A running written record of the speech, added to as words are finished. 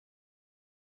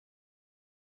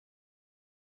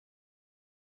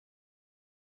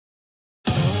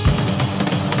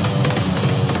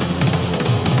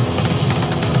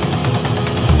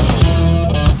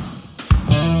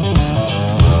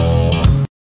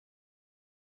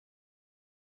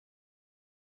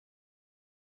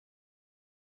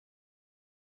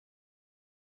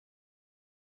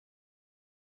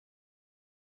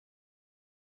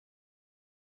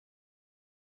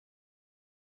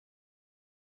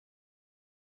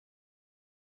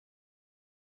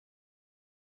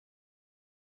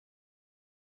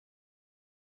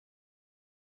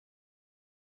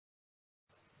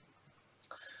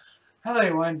Hello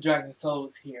everyone, Dragon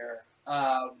Souls here.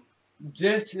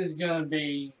 This is gonna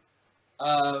be,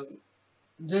 uh,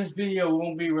 this video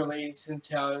won't be released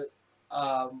until,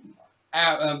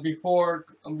 before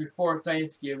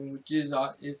Thanksgiving, which is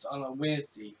it's on a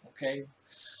Wednesday, okay?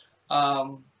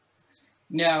 Um,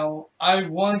 Now, I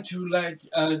want to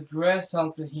address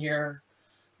something here,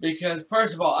 because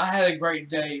first of all, I had a great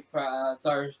day for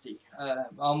Thursday,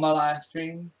 on my live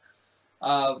stream.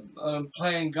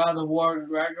 Playing God of War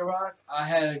Ragnarok. I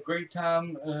had a great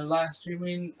time live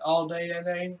streaming all day that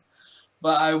day.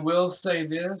 But I will say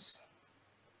this.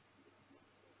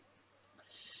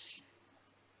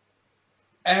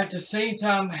 At the same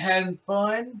time, having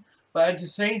fun, but at the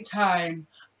same time,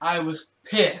 I was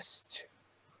pissed.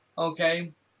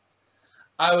 Okay?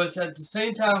 I was at the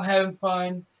same time having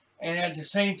fun, and at the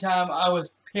same time, I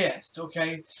was pissed.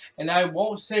 Okay? And I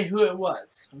won't say who it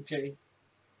was. Okay?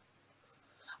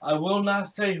 I will not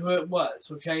say who it was.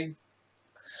 Okay?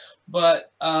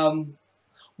 But,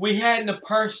 we had an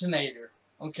impersonator,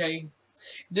 okay?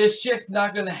 This shit's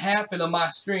not gonna happen on my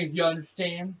stream, you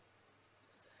understand?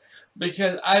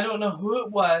 Because I don't know who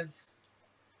it was,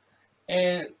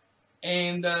 and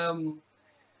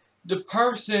the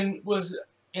person was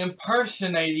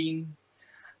impersonating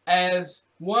as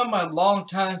one of my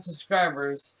longtime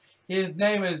subscribers. His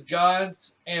name is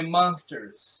Gods and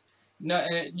Monsters. No,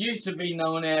 it used to be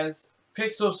known as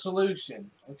Pixel Solution,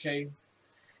 okay?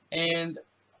 And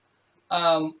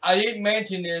I didn't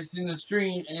mention this in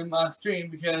my stream,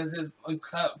 because it's,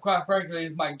 quite frankly,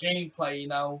 it's my gameplay, you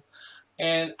know,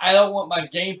 and I don't want my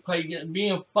gameplay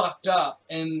being fucked up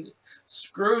and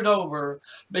screwed over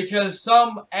because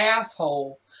some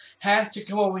asshole has to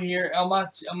come over here on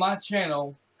my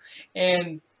channel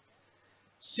and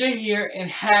sit here and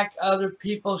hack other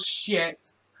people's shit,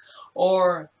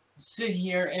 or sit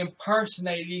here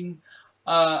impersonating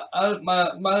my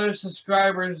other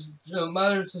subscribers,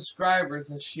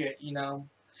 and shit, you know.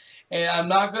 And I'm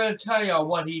not gonna tell y'all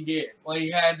what he did, what he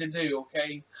had to do,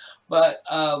 okay? But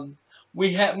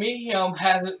we had me and him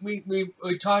hasn't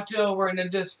we talked it over in the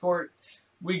Discord.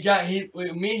 Me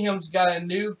and him's got a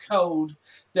new code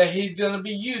that he's gonna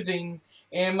be using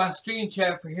in my stream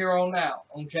chat for here on out,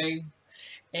 okay?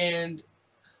 And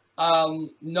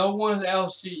no one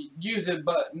else to use it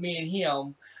but me and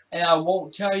him, and I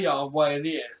won't tell y'all what it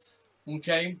is,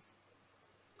 okay?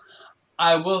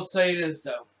 I will say this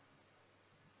though,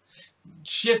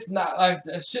 shit like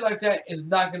that is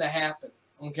not gonna happen,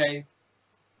 okay?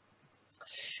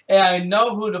 And I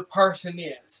know who the person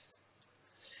is,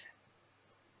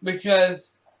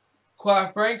 because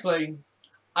quite frankly,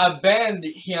 I banned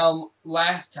him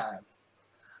last time.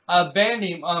 I banned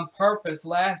him on purpose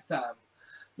last time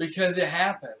because it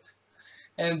happened.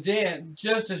 And then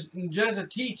just to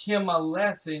teach him a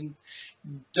lesson,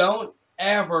 don't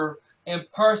ever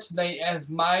impersonate as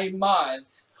my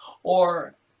mods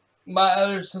or my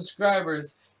other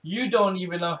subscribers. You don't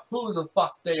even know who the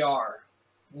fuck they are.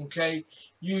 Okay?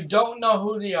 You don't know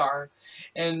who they are.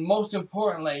 And most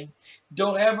importantly,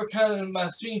 don't ever come in my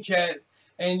stream chat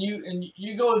and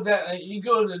you go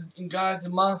to Gods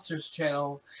and Monsters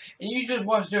channel, and you just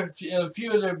watch a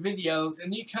few of their videos,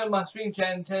 and you come to my stream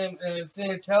chat and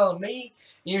telling me,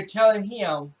 and you're telling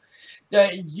him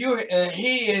that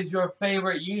he is your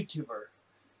favorite YouTuber.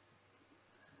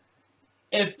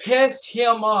 It pissed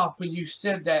him off when you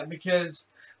said that,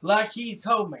 because, like he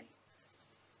told me,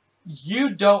 you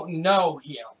don't know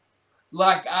him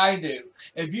like I do.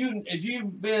 If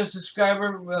you've been a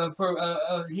subscriber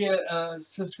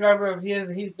subscriber of his,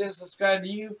 and he's been subscribed to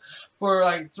you for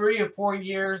like 3 or 4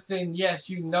 years, then yes,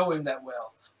 you know him that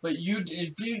well. But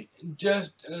if you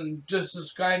just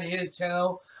subscribe to his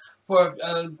channel for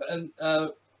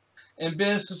and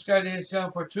been subscribed to his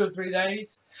channel for 2 or 3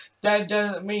 days, that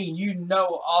doesn't mean you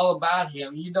know all about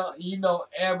him. You know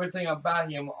everything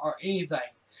about him or anything.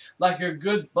 Like your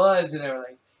good buds and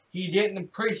everything. He didn't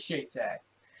appreciate that.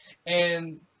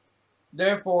 And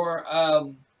therefore,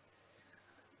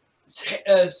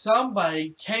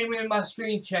 somebody came in my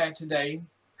stream chat today,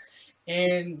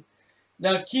 and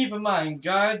now keep in mind,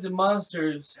 Gods and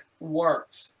Monsters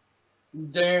works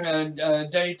during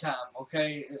daytime,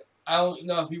 okay? I don't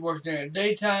know if he works during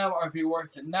daytime or if he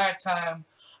works at nighttime.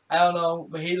 I don't know,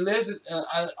 but he lives.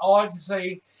 All I can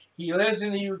say, he lives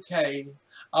in the UK.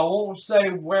 I won't say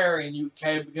where in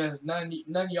UK because none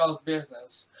of y'all's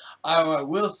business. I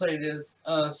will say this.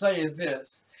 Is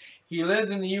this: he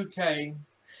lives in the UK,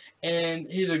 and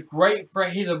he's a great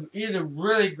friend. He's a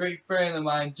really great friend of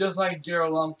mine, just like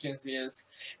Daryl Lumpkins is.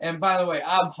 And by the way,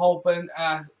 I'm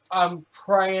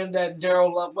praying that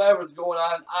Daryl, whatever's going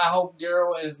on, I hope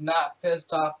Daryl is not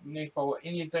pissed off at me for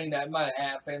anything that might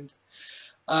have happened.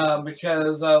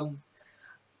 because um,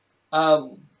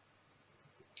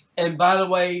 and by the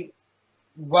way,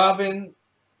 Robin,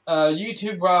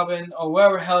 YouTube Robin, or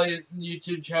whatever hell his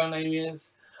YouTube channel name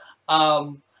is,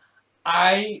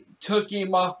 I took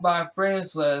him off my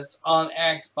friends list on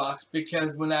Xbox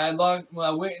because when I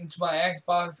went into my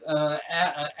Xbox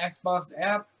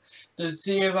app to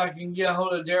see if I can get a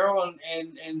hold of Daryl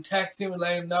and text him and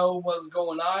let him know what's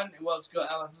going on and what's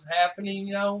happening,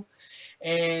 you know,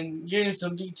 and get him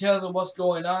some details of what's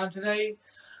going on today.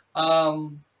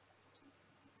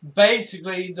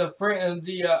 Basically,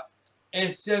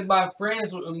 it said my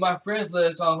friends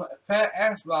list on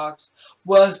Xbox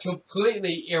was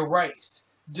completely erased,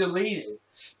 deleted.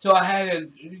 So I had to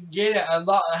get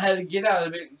out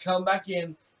of it and come back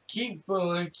in, keep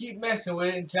messing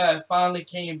with it until I finally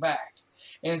came back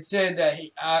and said that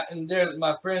and there's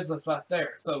my friends list right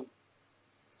there. So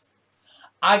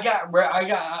I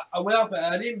went up and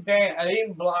I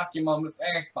didn't block him on the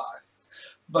Xbox,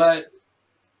 but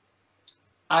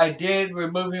I did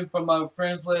remove him from my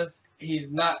friends list. He's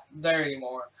not there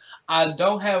anymore. I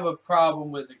don't have a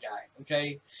problem with the guy,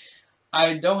 okay?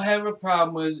 I don't have a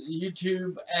problem with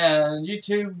YouTube and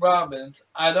YouTube Robbins.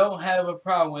 I don't have a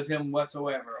problem with him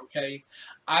whatsoever, okay?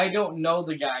 I don't know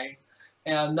the guy,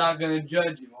 and I'm not going to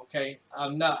judge him, okay?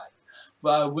 I'm not.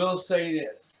 But I will say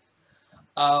this.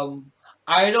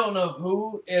 I don't know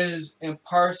who is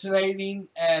impersonating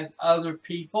as other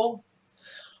people,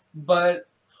 but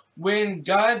when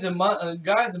Gods and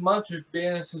Monsters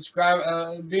being a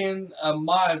subscriber, being a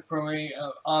mod for me,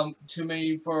 to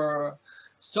me for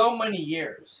so many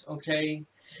years, okay,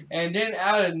 and then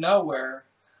out of nowhere,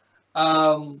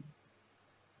 Gods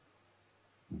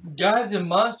and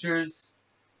Monsters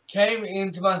came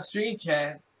into my stream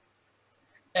chat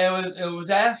and was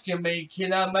asking me,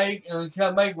 can I make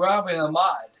Robin a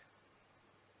mod?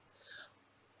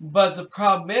 But the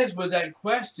problem is with that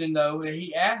question though that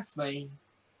he asked me,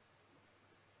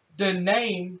 the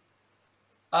name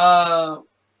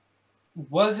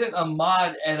wasn't a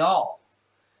mod at all.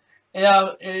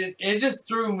 And it just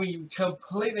threw me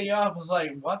completely off. I was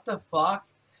like, what the fuck?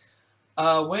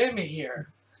 Wait a minute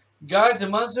here. Gods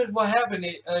and Monsters, what happened?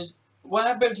 What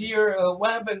happened to your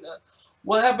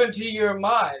what happened to your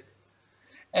mod?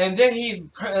 And then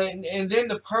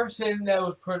the person that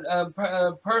was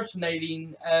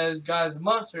impersonating as Gods and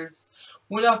Monsters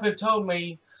went up and told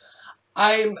me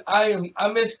I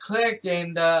misclicked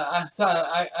and I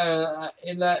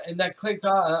clicked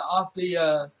off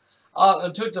the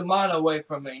took the mod away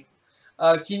from me.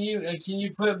 Can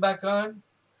you put it back on?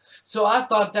 So I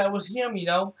thought that was him, you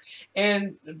know,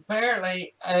 and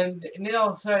apparently, and then all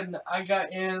of a sudden I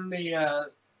got into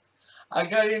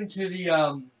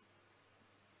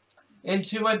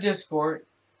my Discord,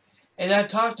 and I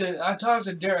talked to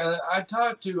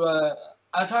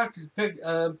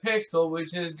Pixel,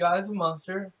 which is Guys and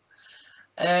Monster,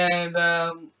 and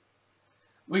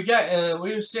we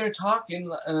were sitting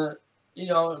talking, you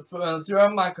know, through our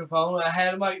microphone. I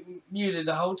had him muted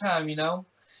the whole time, you know,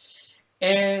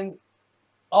 and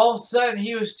all of a sudden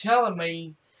he was telling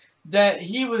me that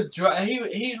he looked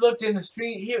in the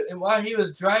street while he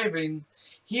was driving.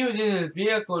 He was in his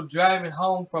vehicle driving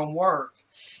home from work.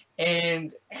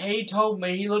 And he told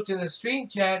me he looked in the stream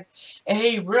chat and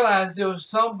he realized there was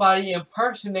somebody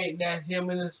impersonating as him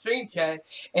in the stream chat.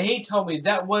 And he told me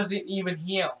that wasn't even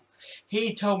him.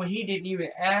 He told me he didn't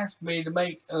even ask me to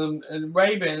make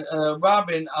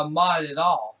Robin a mod at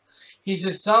all. He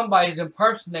said somebody's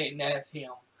impersonating as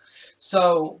him.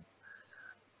 So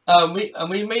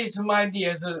we made some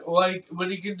ideas of what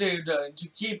he could do to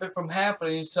keep it from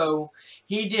happening. So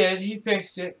he did. He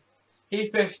fixed it. He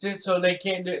fixed it so they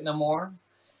can't do it no more.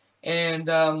 And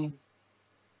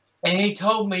he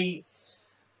told me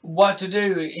what to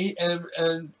do.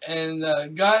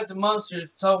 Gods and Monsters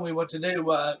told me what to do,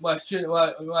 what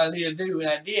I need to do, and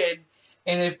I did,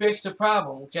 and it fixed the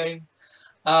problem. Okay.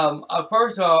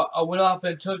 First of all, I went off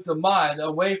and took the mod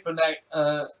away from that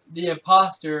the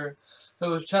imposter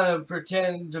who was trying to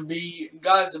pretend to be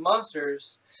Gods and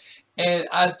Monsters, and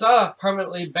I thought I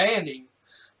permanently banned him.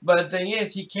 But the thing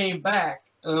is, he came back.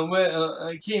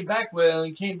 Came back,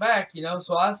 you know.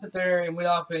 So I sat there and went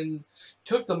off and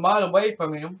took the mod away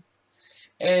from him.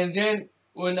 And then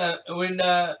when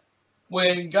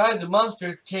Gods and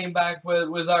Monsters came back with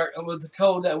the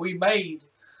code that we made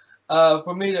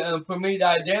for me to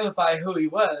identify who he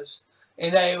was,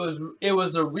 and that it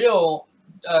was a real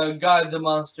Gods and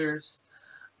Monsters.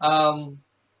 I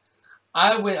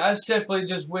simply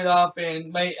just went off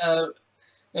and made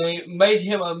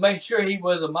him make sure he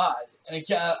was a mod. And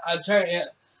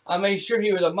I made sure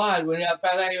he was a mod. When I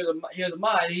found out he was a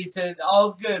mod, he said,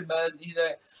 "All's good, bud." He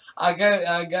said, I got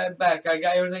it back. I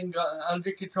got everything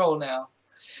under control now."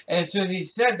 And as soon as he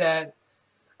said that,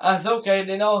 I said, "Okay."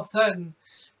 Then all of a sudden,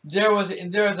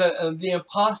 the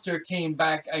imposter came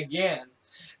back again,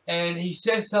 and he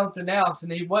said something else,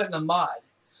 and he wasn't a mod.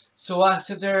 So I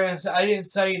sit there and I didn't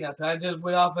say nothing. I just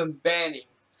went off and banned him.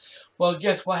 Well,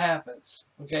 guess what happens?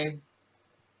 Okay,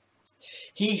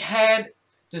 he had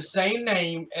the same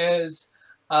name as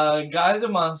Gods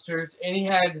and Monsters, and he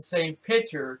had the same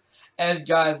picture as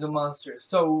Gods and Monsters.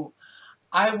 So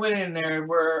I went in there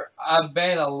where I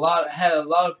banned had a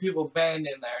lot of people banned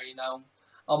in there, you know,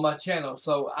 on my channel.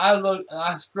 So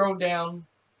I scrolled down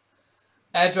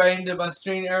after I ended my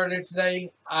stream earlier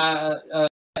today.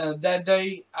 That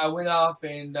day I went off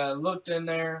and looked in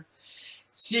there,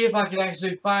 see if I can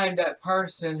actually find that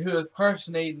person who is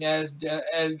impersonating as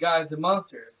Gods and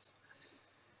Monsters.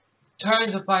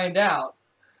 Turns to find out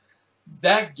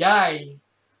that guy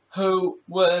who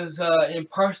was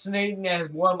impersonating as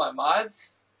one of my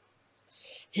mods,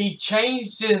 he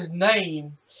changed his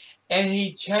name and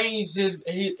he changed his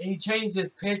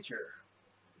picture.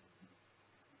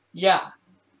 Yeah.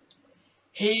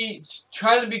 He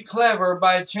tried to be clever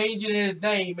by changing his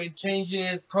name and changing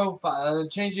his profile,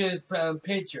 changing his profile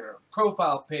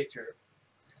picture.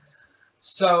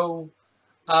 So,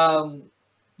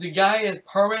 the guy is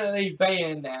permanently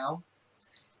banned now,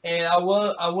 and I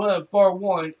want to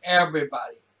forewarn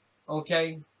everybody.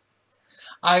 Okay,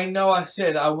 I know I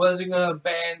said I wasn't gonna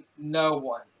ban no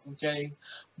one. Okay,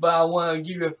 but I want to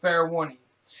give you a fair warning.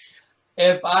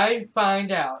 If I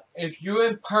find out if you're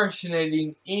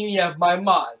impersonating any of my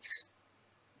mods,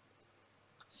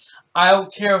 I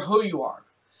don't care who you are.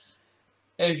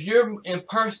 If you're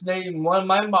impersonating one of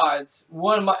my mods,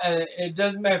 it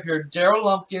doesn't matter if you're Daryl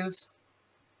Lumpkins,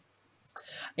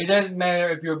 it doesn't matter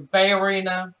if you're Bay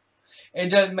Arena, it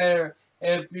doesn't matter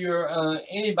if you're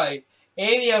anybody.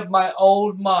 Any of my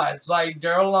old mods, like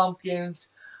Daryl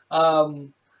Lumpkins,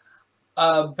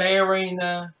 Bay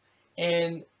Arena,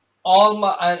 and all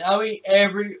of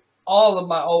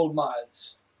my old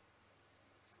mods.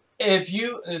 If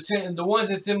you the ones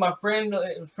that's in my friends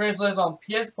list on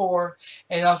PS4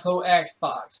 and also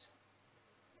Xbox,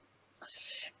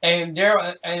 and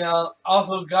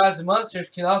also Gods and Monsters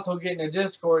can also get in the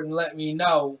Discord and let me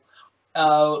know.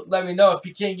 Let me know if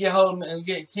you can't get hold of me and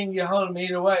can't get hold of me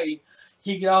either way.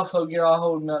 He can also get a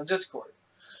hold of me on Discord.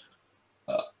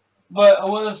 But I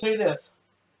want to say this.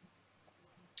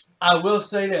 I will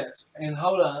say this, and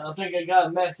hold on. I think I got a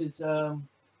message. Yeah,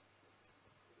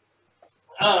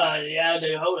 I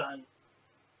do. Hold on.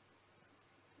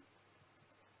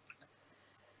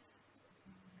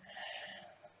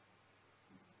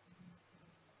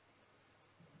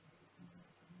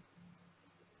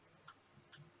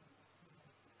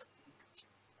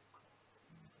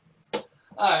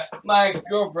 Alright, my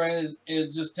girlfriend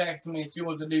is just texting me. She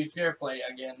wants to do share play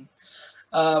again.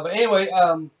 But anyway,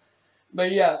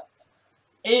 but yeah,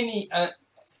 any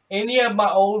of my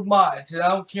old mods, and I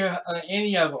don't care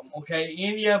any of them, okay?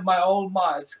 Any of my old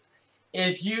mods,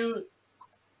 if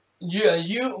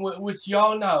which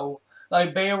y'all know,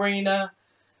 like Bay Arena,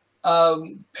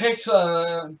 Gods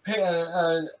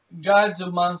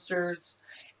of Monsters,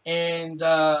 and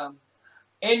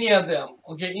any of them,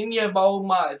 okay? Any of my old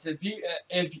mods,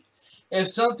 if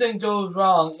something goes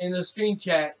wrong in the stream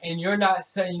chat and you're not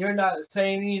saying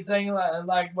anything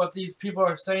like what these people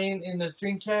are saying in the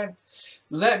stream chat,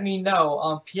 let me know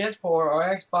on PS4 or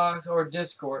Xbox or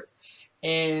Discord,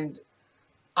 and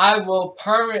I will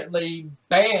permanently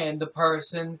ban the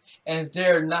person and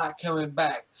they're not coming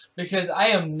back, because I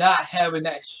am not having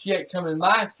that shit come in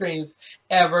my streams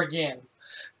ever again.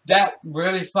 That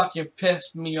really fucking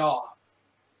pissed me off.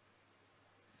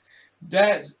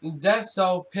 That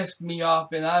so pissed me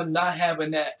off, and I'm not having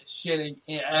that shit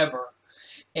ever.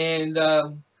 And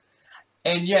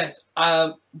yes,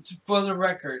 for the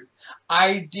record,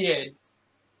 I did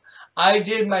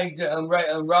make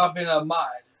Robin a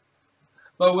mod,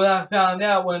 but when I found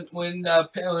out when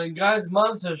Guys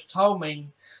Monsters told me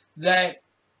that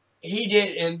he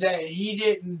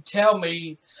didn't tell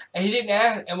me, and he didn't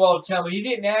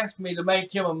ask me to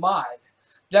make him a mod.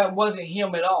 That wasn't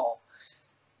him at all.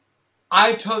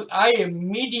 I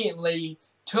immediately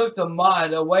took the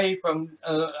mod away from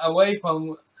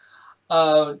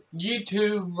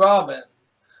YouTube Robin.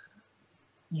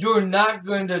 You're not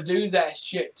going to do that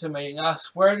shit to me. And I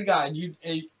swear to God, you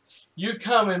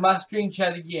come in my stream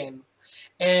chat again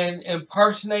and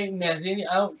impersonating as I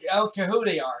don't care who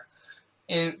they are,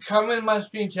 and come in my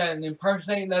stream chat and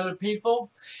impersonating other people,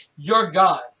 you're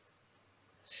gone.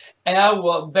 and I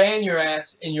will ban your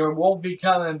ass, and you won't be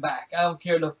coming back. I don't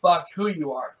care the fuck who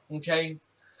you are, okay?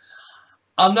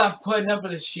 I'm not putting up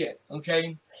with this shit,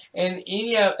 okay? And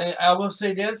I will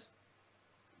say this.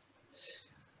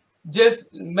 This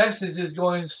message is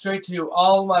going straight to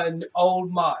all my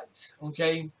old mods,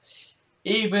 okay?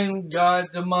 Even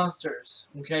Gods and Monsters,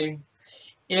 okay?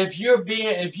 If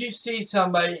you see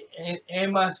somebody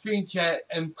in my screen chat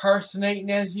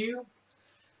impersonating as you,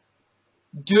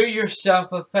 do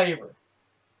yourself a favor.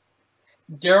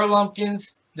 Daryl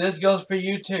Lumpkins, this goes for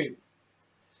you too.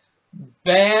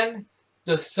 Ban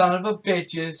the son of a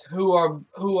bitches who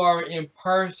are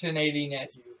impersonating as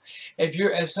you.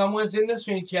 If someone's in the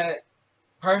screen chat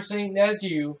impersonating as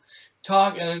you,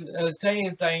 talking and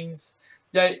saying things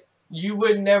that you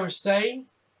would never say,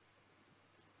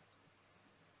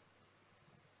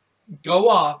 go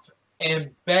off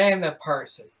and ban the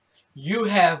person. You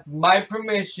have my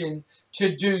permission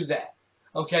to do that.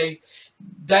 Okay?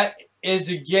 That is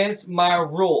against my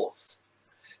rules.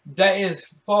 That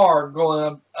is far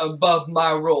going above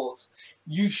my rules.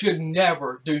 You should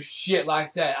never do shit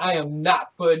like that. I am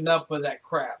not putting up with that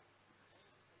crap.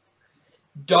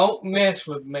 Don't mess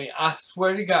with me. I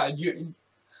swear to God.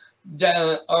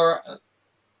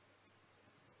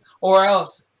 Or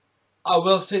else, I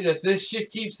will say that if this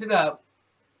shit keeps it up,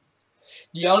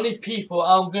 the only people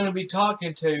I'm going to be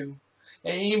talking to,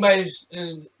 and anybody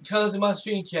who comes to my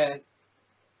stream chat,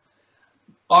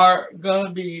 are going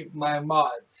to be my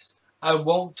mods. I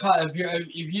won't talk,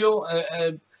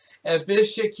 if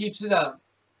this shit keeps it up,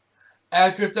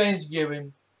 after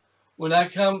Thanksgiving, when I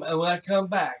come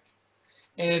back,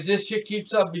 and if this shit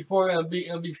keeps up before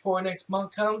next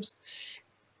month comes,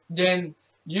 then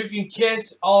you can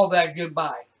kiss all that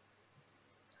goodbye.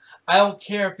 I don't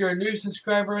care if you're a new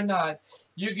subscriber or not.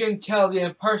 You can tell the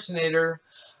impersonator,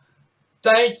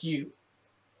 thank you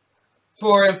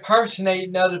for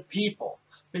impersonating other people,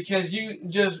 because you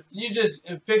just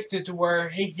fixed it to where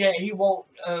he won't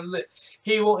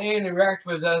interact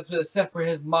with us except for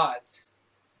his mods.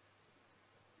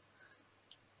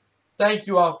 Thank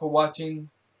you all for watching.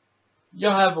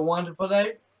 Y'all have a wonderful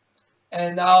day,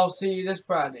 and I'll see you this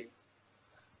Friday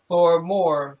for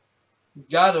more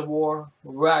God of War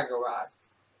Ragnarok.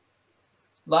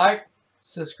 Like,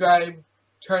 subscribe,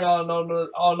 turn on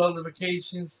all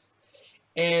notifications,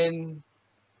 and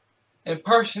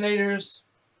impersonators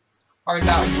are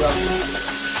not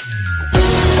welcome.